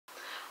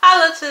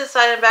Hello to the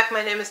side and back,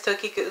 my name is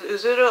Toki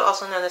Uzuru,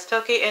 also known as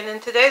Toki, and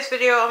in today's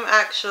video I'm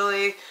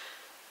actually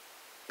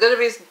going to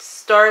be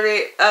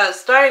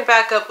starting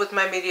back up with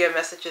my media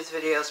messages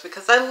videos,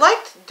 because I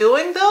liked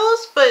doing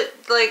those, but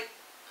like,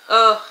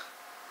 I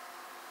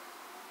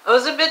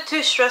was a bit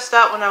too stressed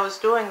out when I was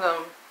doing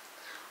them.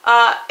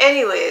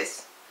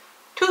 Anyways,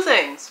 two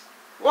things.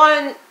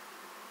 One,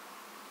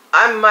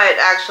 I might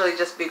actually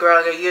just be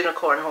growing a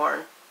unicorn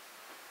horn.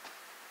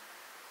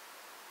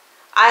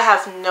 I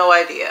have no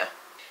idea.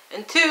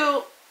 And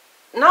two,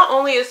 not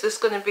only is this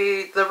going to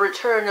be the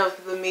return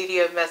of the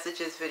media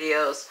messages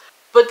videos,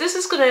 but this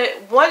is going to,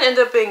 one, end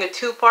up being a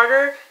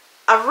two-parter.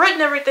 I've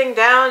written everything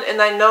down,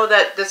 and I know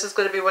that this is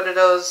going to be one of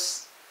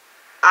those,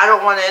 I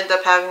don't want to end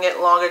up having it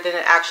longer than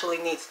it actually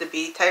needs to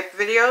be type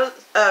videos,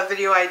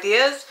 video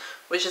ideas,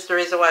 which is the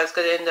reason why it's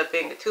going to end up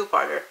being a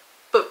two-parter.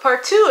 But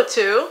part two of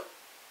two,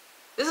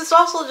 this is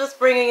also just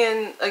bringing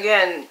in,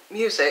 again,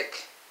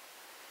 music,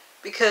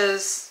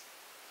 because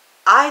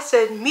I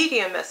said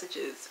media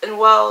messages, and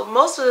while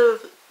most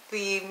of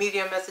the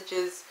media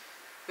messages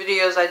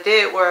videos I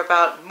did were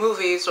about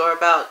movies or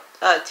about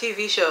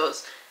TV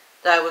shows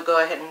that I would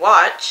go ahead and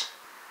watch,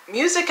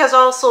 music has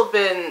also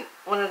been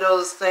one of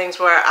those things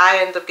where I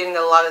end up getting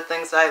a lot of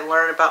things that I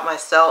learn about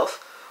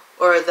myself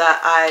or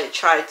that I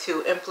try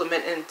to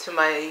implement into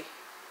my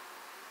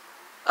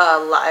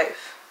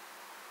life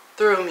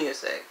through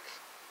music.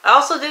 I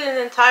also did an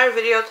entire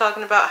video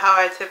talking about how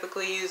I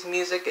typically use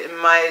music in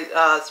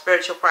my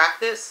spiritual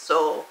practice,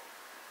 so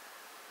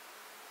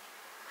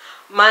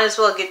might as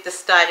well get this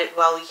started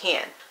while we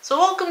can. So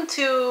welcome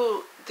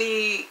to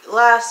the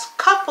last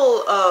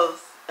couple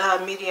of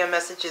media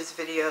messages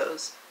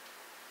videos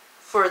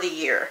for the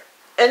year.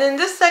 And in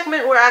this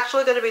segment we're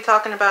actually going to be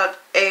talking about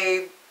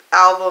an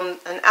album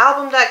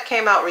that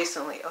came out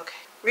recently. Okay.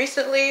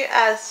 Recently,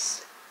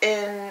 as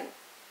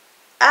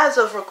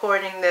of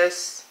recording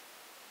this,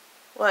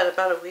 what,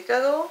 about a week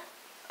ago?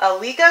 A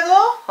week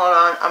ago? Hold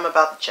on, I'm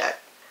about to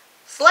check.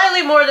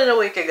 Slightly more than a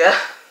week ago.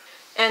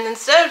 And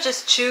instead of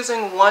just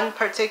choosing one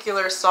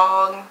particular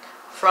song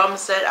from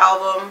said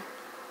album,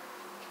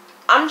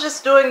 I'm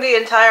just doing the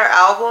entire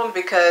album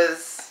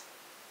because,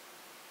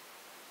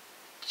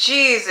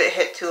 geez, it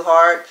hit too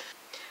hard.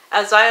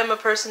 As I am a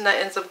person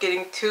that ends up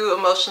getting too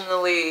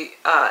emotionally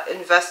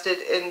invested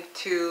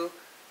into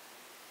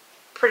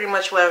pretty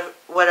much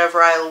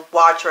whatever I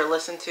watch or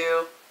listen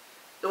to.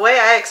 The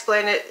way I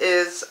explain it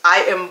is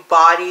I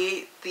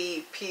embody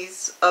the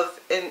piece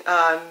of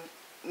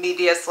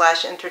media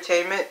 /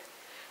 entertainment,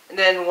 and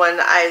then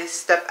when I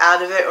step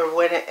out of it or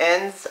when it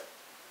ends,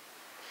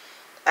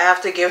 I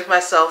have to give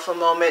myself a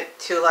moment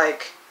to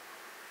like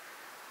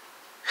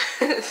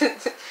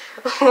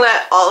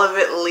let all of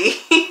it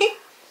leave.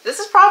 This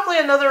is probably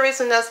another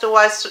reason as to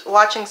why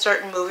watching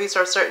certain movies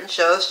or certain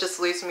shows just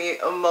leaves me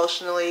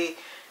emotionally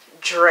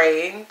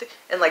drained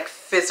and like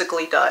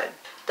physically done.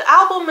 The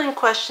album in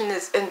question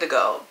is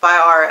Indigo by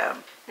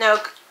RM. Now,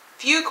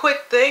 few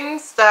quick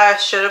things that I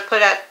should have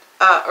put at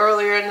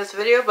earlier in this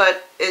video,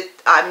 but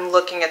I'm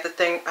looking at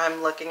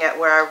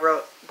where I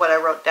wrote what I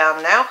wrote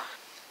down now.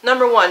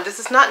 Number one, this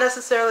is not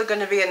necessarily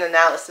going to be an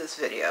analysis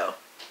video.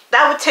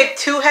 That would take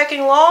too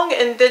hecking long,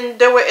 and then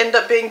there would end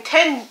up being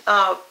 10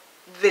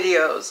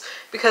 videos,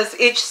 because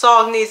each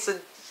song needs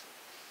a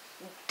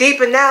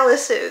deep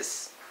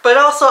analysis. But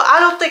also, I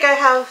don't think I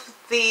have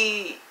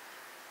the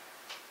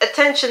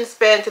attention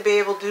span to be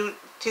able to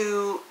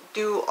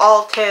do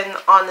all 10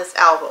 on this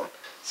album.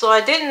 So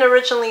I didn't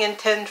originally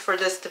intend for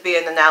this to be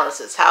an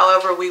analysis.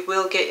 However, we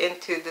will get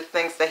into the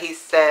things that he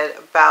said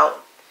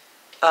about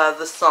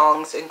the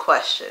songs in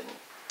question.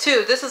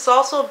 Two, this is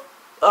also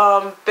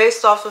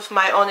based off of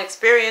my own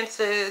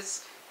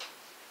experiences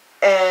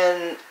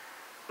and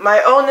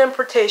my own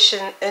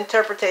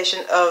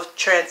interpretation of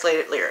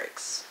translated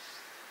lyrics.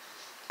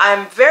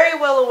 I'm very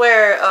well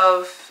aware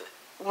of,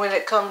 when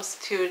it comes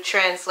to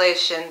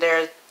translation,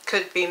 there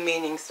could be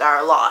meanings that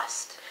are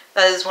lost.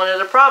 That is one of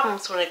the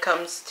problems when it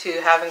comes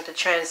to having to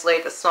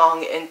translate a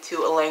song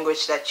into a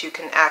language that you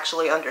can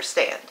actually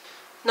understand.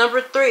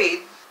 Number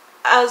three,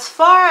 as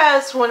far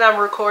as when I'm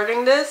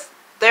recording this,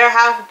 there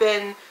have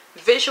been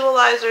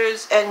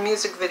visualizers and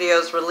music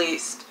videos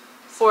released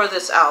for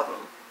this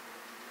album,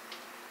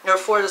 or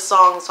for the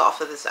songs off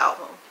of this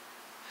album.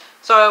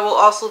 So I will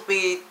also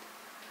be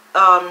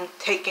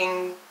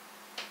taking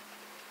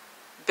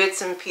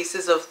bits and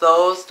pieces of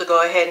those to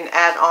go ahead and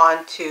add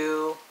on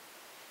to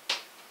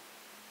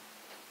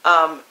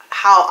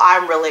how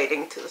I'm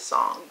relating to the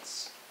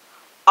songs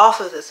off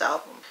of this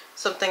album.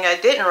 Something I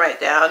didn't write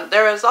down,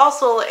 there is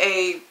also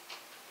a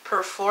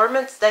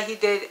performance that he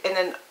did in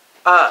an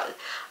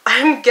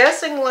I'm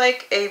guessing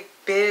like a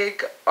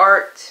big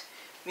art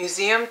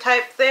museum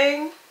type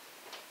thing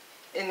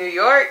in New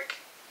York,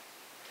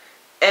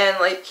 and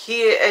like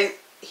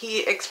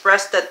he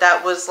expressed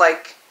that was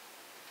like,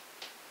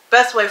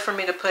 best way for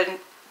me to put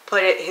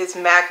it, his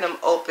magnum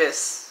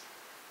opus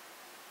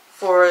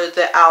for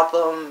the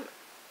album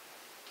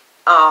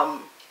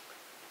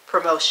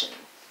promotion.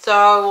 So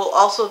I will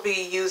also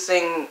be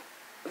using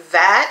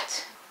that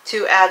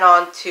to add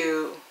on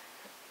to,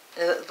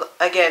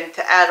 again,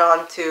 to add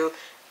on to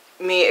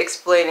me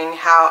explaining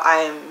how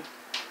I'm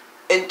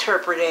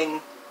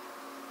interpreting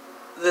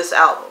this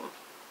album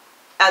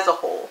as a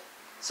whole.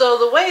 So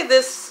the way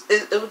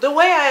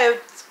I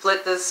have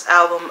split this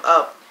album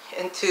up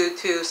into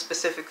 2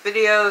 specific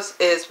videos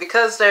is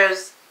because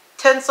there's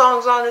 10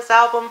 songs on this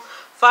album,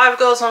 5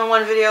 goes on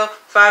one video,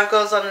 5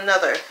 goes on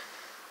another.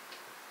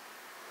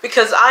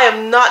 Because I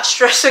am not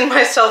stressing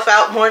myself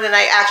out more than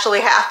I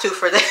actually have to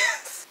for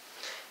this.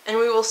 And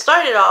we will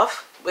start it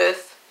off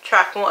with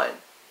track 1,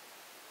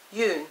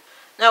 Yoon.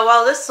 Now,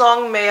 while this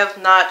song may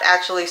have not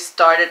actually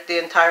started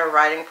the entire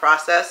writing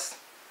process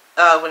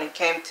when it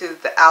came to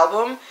the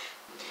album,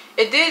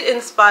 it did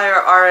inspire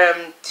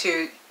RM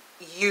to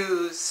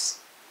use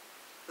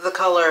the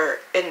color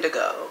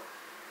indigo,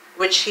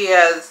 which he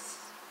has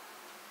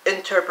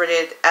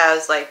interpreted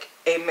as like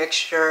a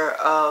mixture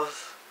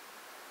of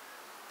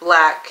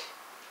black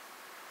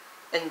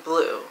and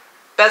blue.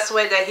 Best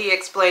way that he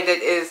explained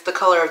it is the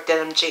color of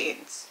denim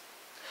jeans.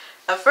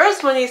 At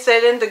first when he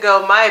said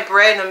indigo, my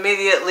brain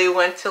immediately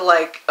went to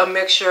like a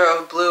mixture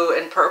of blue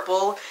and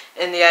purple,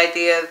 and the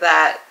idea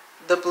that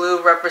the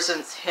blue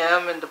represents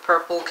him and the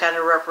purple kind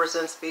of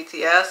represents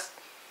BTS.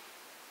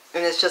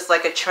 And it's just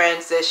like a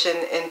transition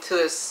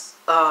into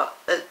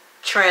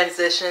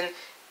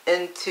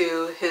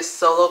his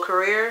solo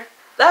career.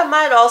 That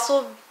might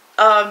also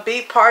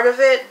be part of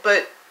it,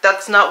 but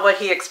that's not what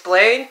he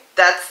explained.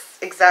 That's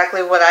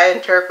exactly what I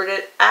interpret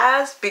it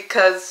as,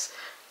 because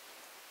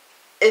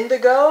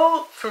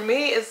indigo for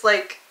me is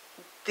like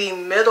the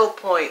middle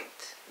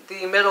point,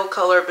 the middle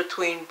color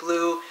between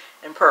blue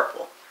and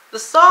purple. The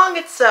song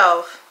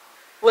itself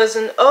was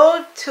an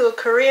ode to a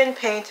Korean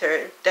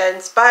painter that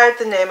inspired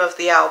the name of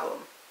the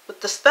album,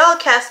 with the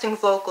spell-casting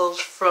vocals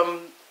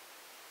from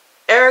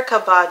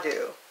Erykah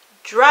Badu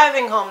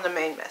driving home the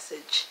main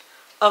message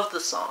of the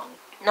song.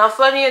 Now,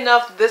 funny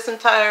enough, this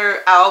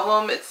entire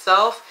album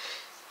itself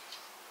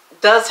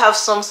does have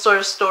some sort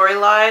of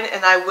storyline,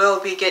 and I will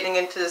be getting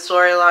into the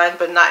storyline,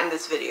 but not in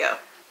this video.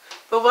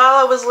 But while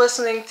I was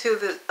listening to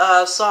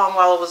the song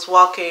while I was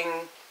walking,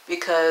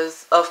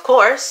 because of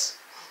course,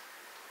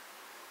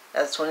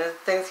 that's one of the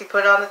things he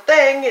put on the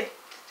thing.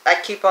 I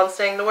keep on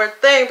saying the word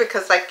thing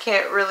because I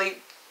can't really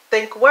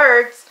think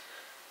words.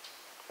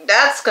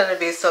 That's going to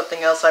be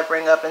something else I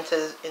bring up in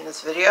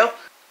this video.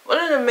 One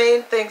of the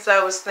main things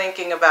I was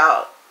thinking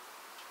about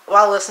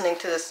while listening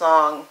to this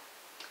song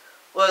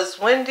was,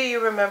 when do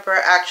you remember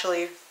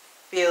actually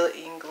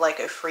feeling like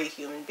a free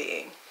human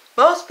being?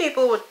 Most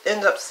people would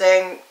end up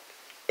saying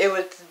it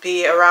would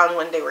be around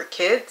when they were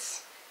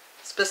kids.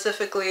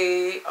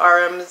 Specifically,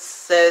 RM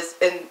says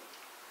in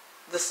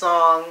the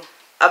song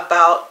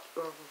about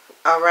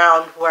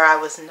around where I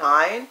was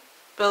 9.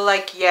 But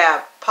like,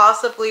 yeah,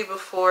 possibly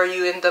before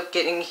you end up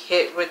getting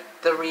hit with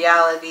the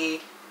reality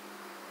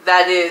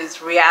that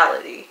is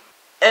reality.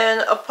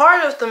 And a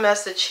part of the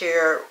message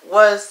here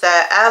was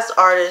that as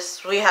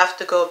artists, we have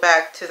to go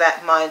back to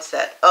that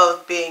mindset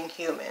of being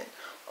human,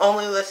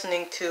 only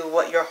listening to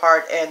what your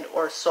heart and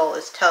or soul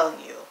is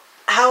telling you.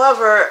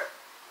 However,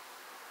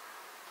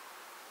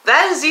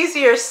 that is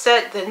easier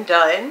said than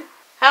done.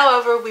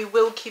 However, we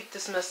will keep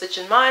this message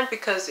in mind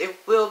because it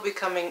will be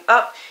coming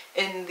up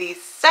in the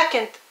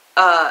second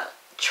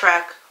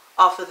track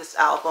off of this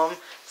album,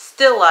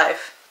 Still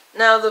Life.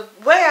 Now, the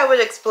way I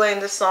would explain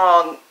this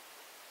song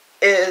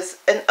is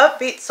an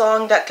upbeat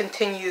song that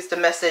continues the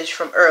message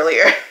from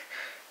earlier.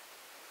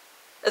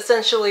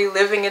 Essentially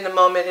living in the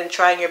moment and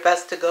trying your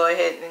best to go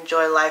ahead and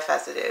enjoy life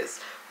as it is.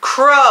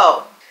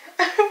 Crow!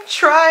 I'm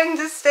trying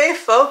to stay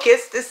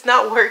focused, it's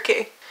not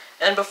working.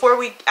 And before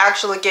we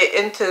actually get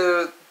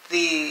into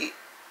the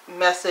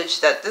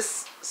message that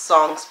this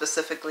song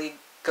specifically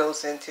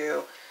goes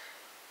into,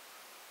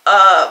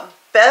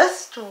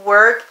 best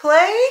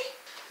wordplay?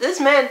 This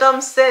man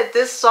dumb said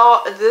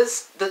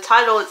the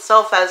title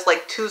itself has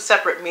like 2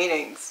 separate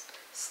meanings.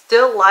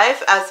 Still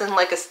life, as in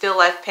like a still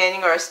life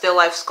painting or a still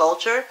life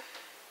sculpture.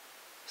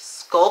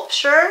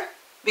 Sculpture?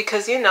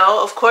 Because, you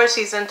know, of course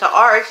he's into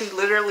art. He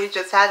literally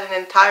just had an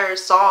entire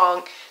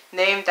song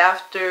named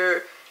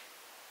after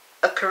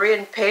a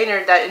Korean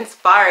painter that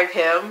inspired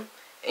him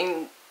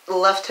and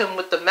left him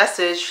with the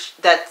message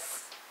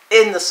that's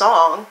in the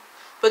song.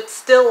 But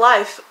still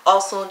life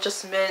also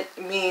just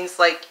means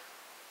like,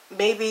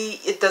 maybe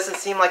it doesn't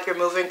seem like you're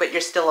moving, but you're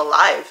still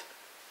alive.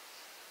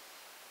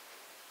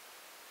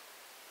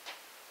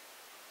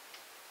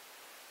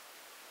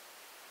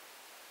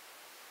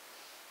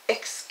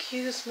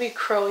 Excuse me,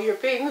 Crow, you're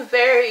being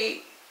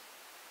very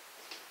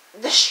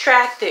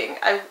distracting.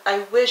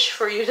 I wish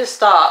for you to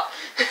stop.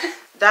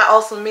 That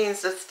also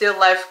means that still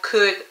life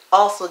could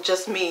also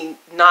just mean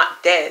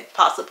not dead.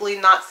 Possibly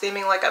not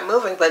seeming like I'm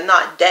moving, but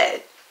not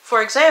dead.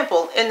 For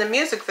example, in the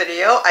music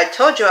video, I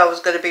told you I was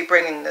going to be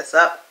bringing this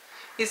up.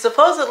 He's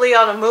supposedly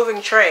on a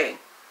moving train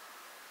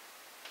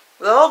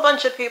with a whole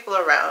bunch of people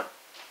around.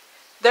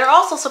 They're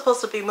also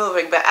supposed to be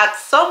moving, but at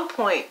some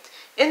point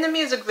in the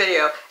music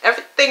video,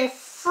 everything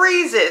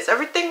freezes.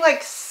 Everything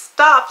like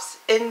stops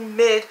in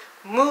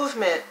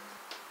mid-movement.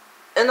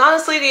 And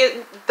honestly,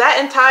 that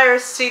entire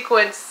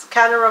sequence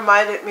kind of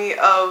reminded me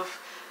of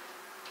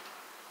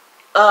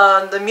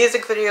the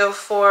music video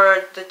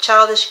for the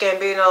Childish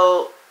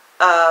Gambino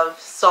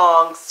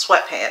song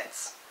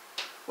Sweatpants,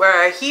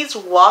 where he's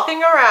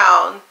walking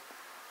around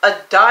a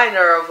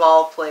diner of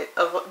all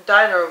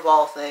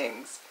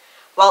things,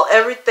 while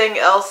everything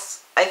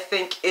else I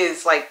think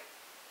is like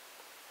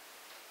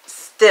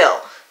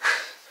still.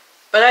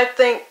 But I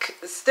think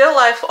Still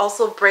Life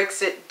also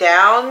breaks it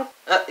down,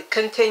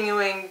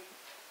 continuing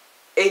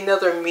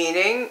another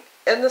meaning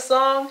in the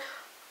song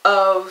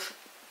of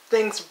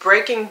things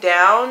breaking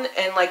down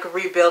and like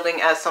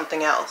rebuilding as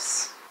something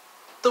else.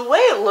 The way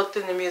it looked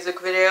in the music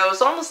video, it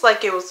was almost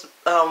like it was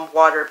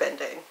water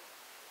bending.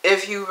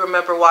 If you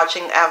remember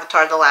watching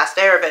Avatar: The Last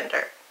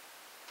Airbender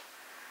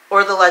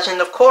or The Legend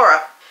of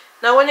Korra.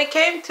 Now when it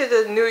came to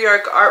the New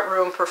York Art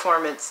Room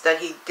performance that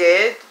he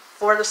did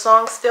for the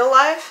song Still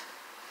Life,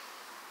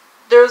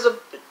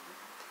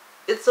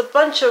 it's a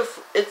bunch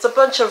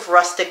of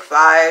rustic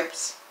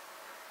vibes,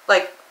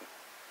 like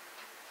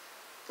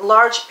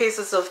large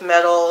pieces of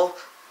metal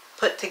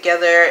put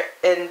together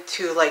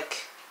into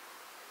like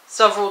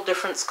several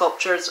different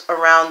sculptures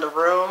around the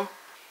room,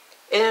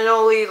 and it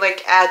only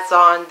like adds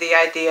on the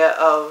idea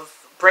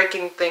of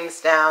breaking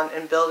things down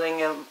and building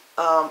them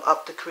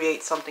up to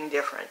create something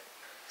different.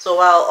 So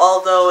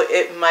although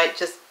it might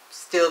just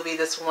still be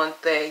this one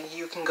thing,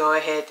 you can go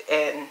ahead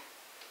and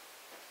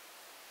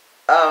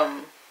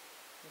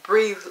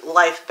breathe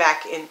life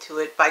back into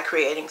it by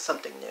creating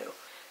something new.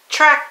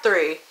 Track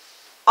 3,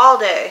 All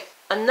Day.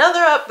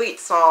 Another upbeat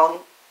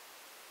song,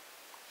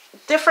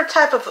 different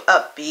type of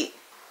upbeat,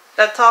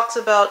 that talks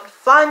about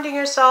finding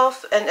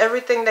yourself and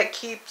everything that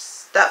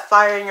keeps that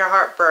fire in your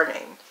heart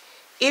burning,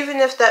 even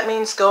if that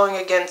means going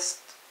against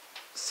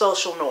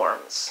social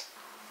norms.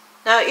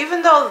 Now,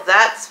 even though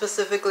that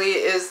specifically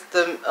is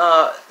the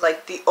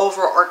like the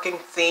overarching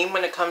theme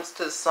when it comes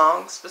to the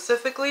song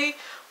specifically,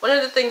 one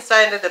of the things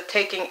I ended up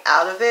taking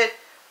out of it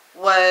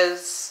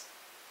was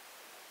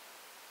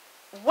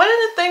one of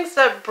the things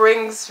that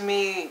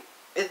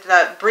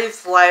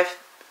breathes life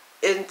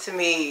into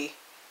me,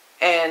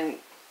 and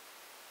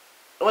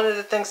one of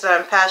the things that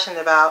I'm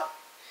passionate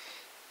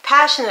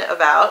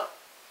about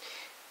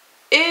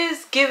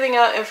is giving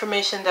out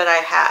information that I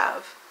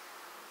have.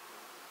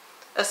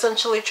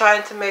 Essentially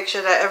trying to make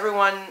sure that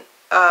everyone,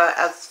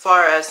 as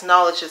far as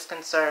knowledge is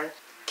concerned,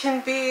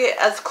 can be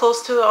as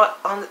close to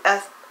on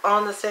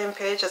the same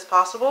page as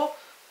possible.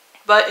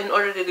 But in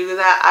order to do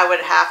that, I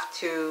would have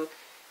to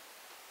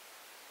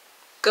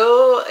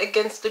go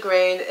against the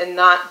grain and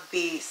not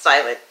be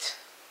silent.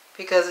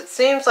 Because it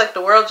seems like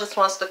the world just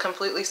wants to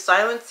completely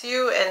silence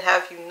you and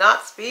have you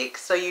not speak,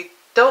 so you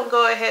don't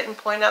go ahead and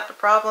point out the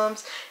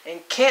problems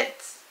and can't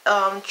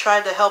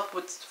try to help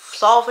with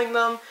solving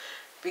them,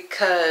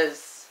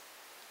 because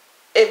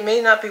it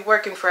may not be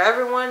working for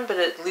everyone, but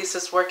at least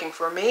it's working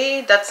for me.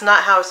 That's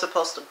not how it's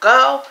supposed to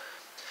go.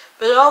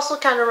 But it also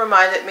kind of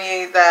reminded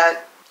me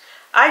that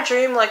I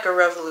dream like a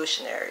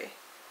revolutionary.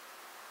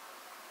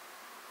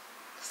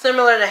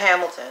 Similar to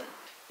Hamilton.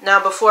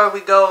 Now, before we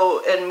go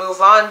and move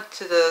on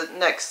to the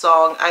next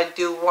song, I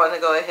do want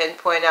to go ahead and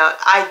point out,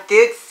 I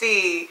did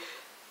see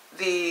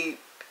the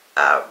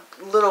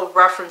little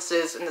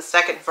references in the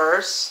second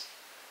verse.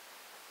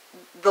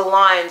 The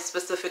line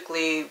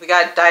specifically, we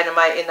got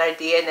dynamite in our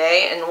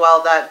DNA, and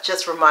while that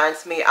just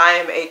reminds me, I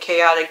am a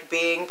chaotic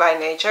being by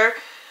nature,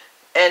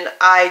 and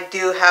I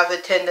do have a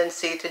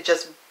tendency to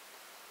just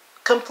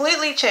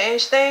completely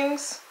change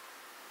things,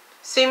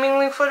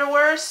 seemingly for the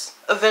worse,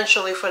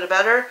 eventually for the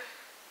better.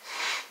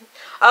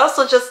 I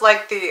also just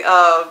like the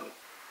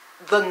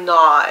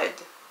nod.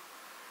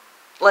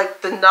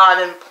 Like the nod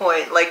and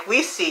point, like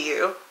we see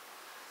you.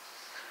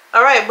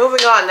 Alright,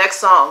 moving on, next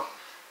song.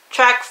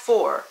 Track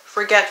 4,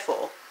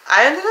 Forgetful.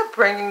 I ended up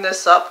bringing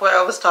this up when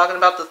I was talking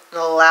about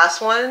the last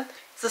one.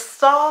 It's a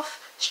soft,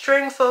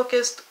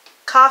 string-focused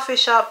coffee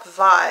shop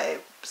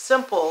vibe.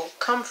 Simple,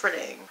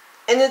 comforting.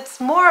 And it's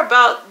more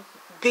about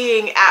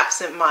being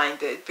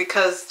absent-minded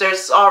because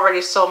there's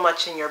already so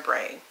much in your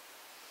brain.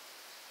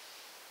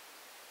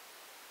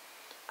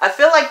 I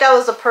feel like that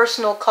was a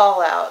personal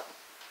call out.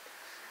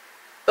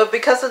 But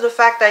because of the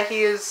fact that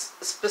he is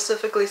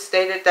specifically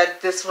stated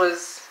that this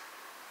was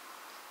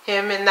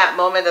him in that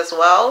moment as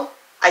well,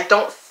 I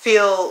don't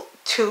feel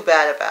too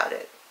bad about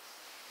it.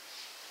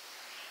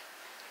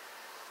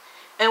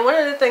 And one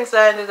of the things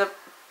that I ended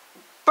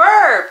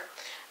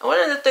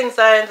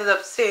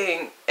up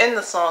seeing in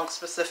the song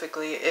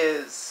specifically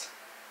is,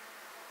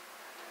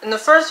 in the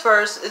first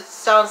verse, it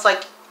sounds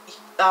like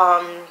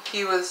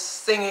he was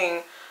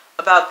singing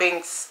about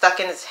being stuck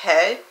in his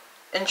head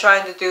and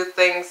trying to do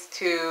things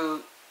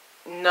to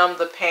numb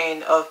the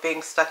pain of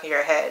being stuck in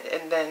your head.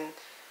 And then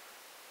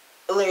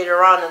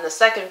later on in the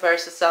second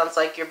verse, it sounds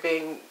like you're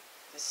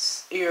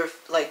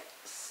like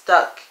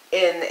stuck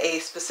in a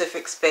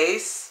specific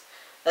space.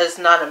 That's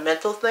not a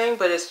mental thing,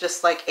 but it's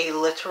just like a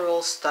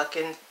literal stuck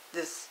in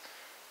this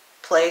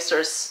place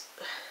or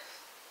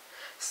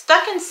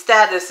Stuck in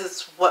status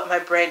is what my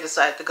brain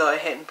decided to go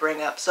ahead and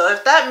bring up. So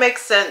if that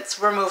makes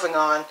sense, we're moving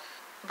on.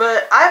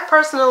 But I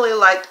personally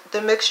like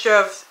the mixture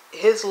of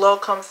his low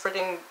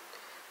comforting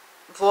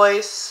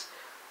voice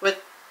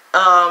with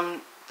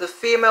the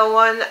female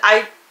one.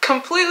 I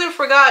completely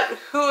forgot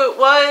who it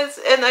was,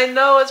 and I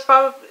know it's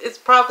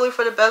probably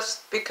for the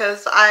best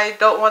because I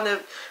don't want to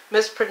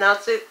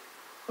mispronounce it,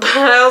 but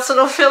I also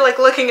don't feel like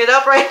looking it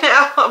up right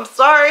now. I'm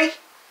sorry.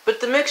 But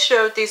the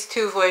mixture of these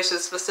two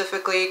voices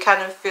specifically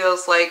kind of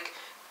feels like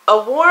a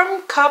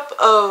warm cup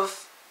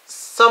of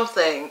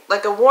something,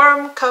 like a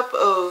warm cup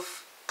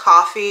of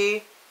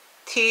coffee,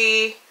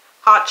 tea,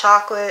 hot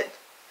chocolate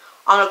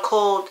on a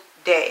cold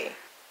day.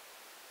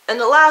 And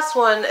the last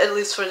one, at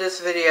least for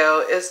this video,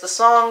 is the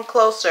song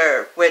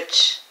Closer,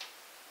 which,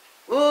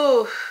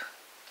 ooh,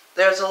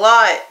 there's a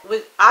lot.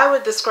 I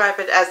would describe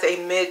it as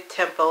a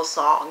mid-tempo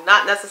song.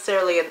 Not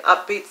necessarily an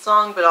upbeat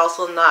song, but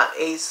also not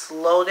a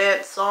slow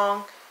dance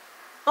song.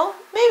 Well,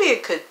 maybe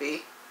it could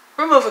be.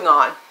 We're moving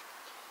on.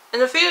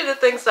 And a few of the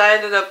things that I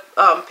ended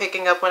up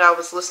picking up when I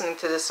was listening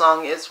to this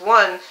song is,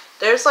 one,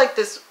 there's like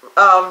this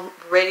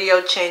radio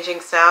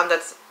changing sound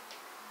that's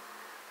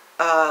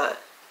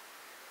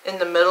in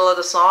the middle of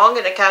the song,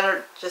 and it kind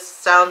of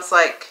just sounds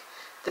like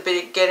the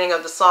beginning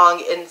of the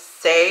song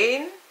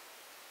Insane,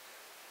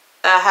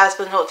 a Has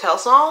Been Hotel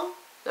song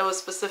that was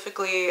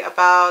specifically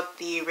about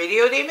the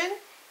radio demon.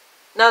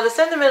 Now the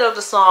sentiment of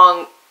the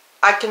song,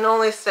 I can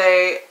only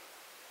say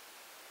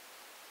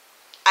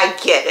I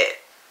get it.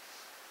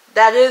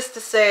 That is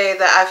to say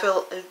that I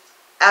feel,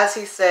 as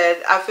he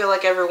said, I feel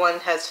like everyone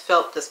has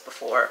felt this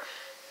before.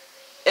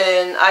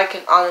 And I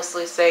can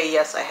honestly say,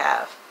 yes, I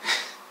have.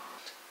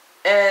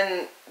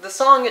 And the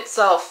song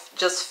itself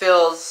just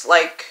feels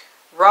like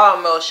raw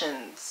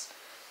emotions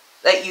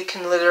that you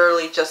can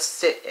literally just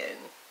sit in.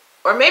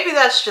 Or maybe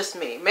that's just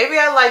me. Maybe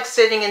I like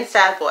sitting in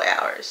sad boy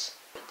hours.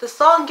 The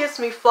song gets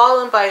me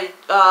Fallen by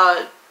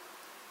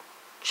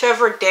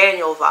Trevor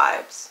Daniel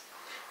vibes.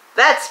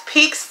 That's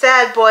peak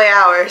sad boy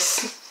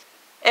hours.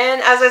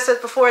 And as I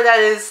said before, that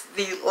is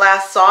the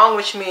last song,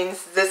 which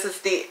means this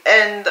is the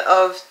end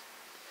of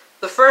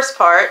the first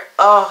part.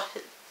 Oh,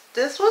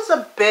 this was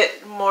a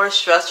bit more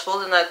stressful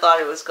than I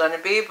thought it was going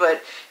to be,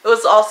 but it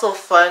was also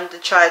fun to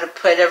try to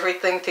put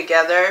everything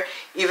together,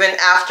 even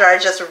after I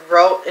just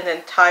wrote an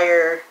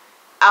entire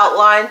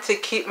outline to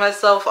keep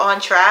myself on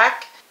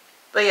track.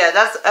 But yeah,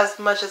 that's as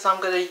much as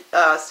I'm going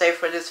to say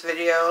for this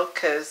video,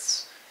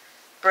 because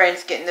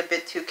brain's getting a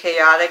bit too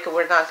chaotic and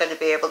we're not going to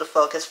be able to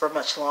focus for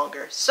much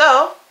longer.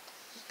 So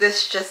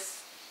this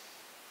just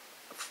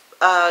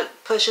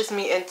pushes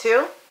me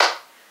into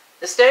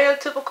the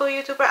stereotypical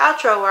YouTuber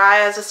outro, where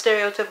I, as a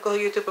stereotypical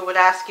YouTuber, would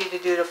ask you to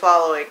do the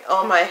following.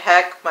 Oh my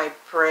heck, my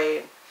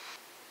brain.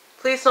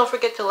 Please don't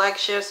forget to like,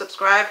 share,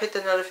 subscribe, hit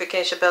the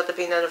notification bell to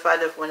be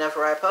notified of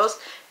whenever I post,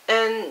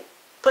 and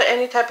put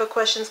any type of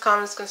questions,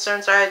 comments,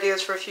 concerns, or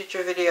ideas for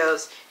future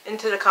videos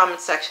into the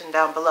comment section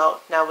down below.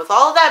 Now, with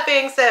all of that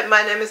being said,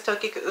 my name is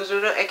Toki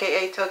Uzuru,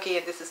 aka Toki,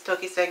 and this is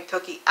Toki saying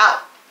Toki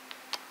out.